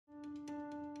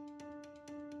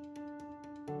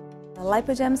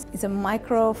Lipogems is a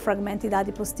micro-fragmented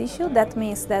adipose tissue. That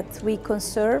means that we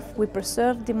preserve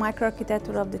the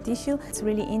microarchitecture of the tissue. It's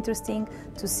really interesting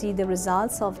to see the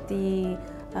results of the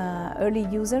early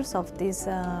users of these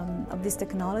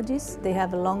technologies. They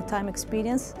have a long time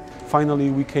experience.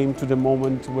 Finally, we came to the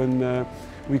moment when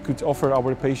we could offer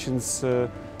our patients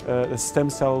a stem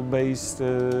cell-based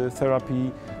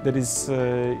therapy that is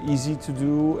easy to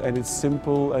do, and it's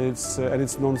simple, and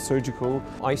it's non-surgical.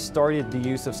 I started the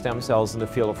use of stem cells in the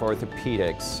field of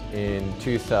orthopedics in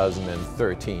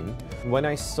 2013. When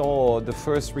I saw the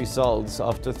first results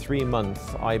after 3 months,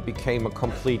 I became a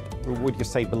complete, would you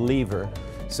say, believer.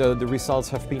 So the results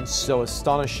have been so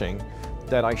astonishing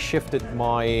that I shifted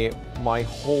my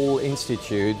whole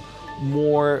institute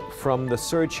more from the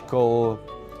surgical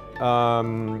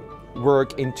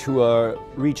work into a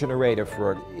regenerative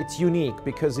work. It's unique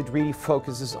because it really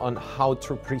focuses on how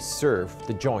to preserve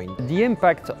the joint. The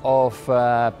impact of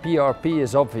PRP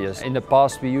is obvious. In the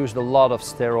past we used a lot of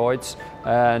steroids.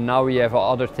 Now we have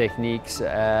other techniques.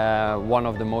 One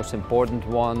of the most important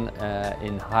one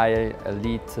in high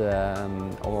elite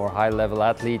or high level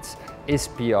athletes is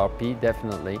PRP,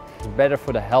 definitely. It's better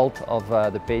for the health of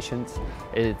the patients.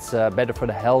 It's better for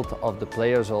the health of the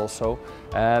players also.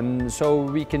 So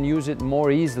we can use it more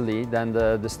easily than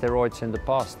the steroids in the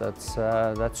past.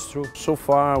 That's true. So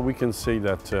far we can say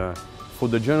that for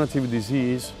degenerative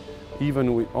disease,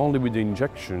 even only with the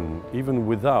injection, even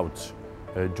without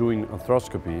doing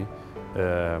arthroscopy,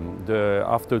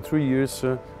 after 3 years,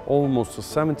 almost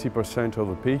 70% of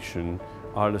the patients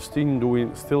are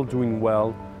still doing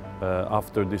well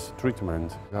after this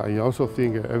treatment. I also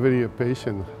think every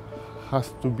patient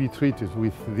has to be treated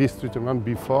with this treatment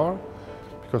before,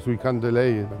 because we can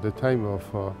delay the time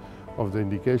of the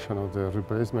indication of the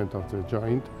replacement of the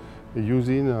joint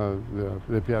using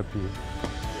the PRP.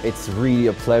 It's really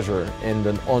a pleasure and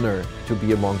an honor to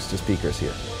be amongst the speakers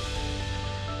here.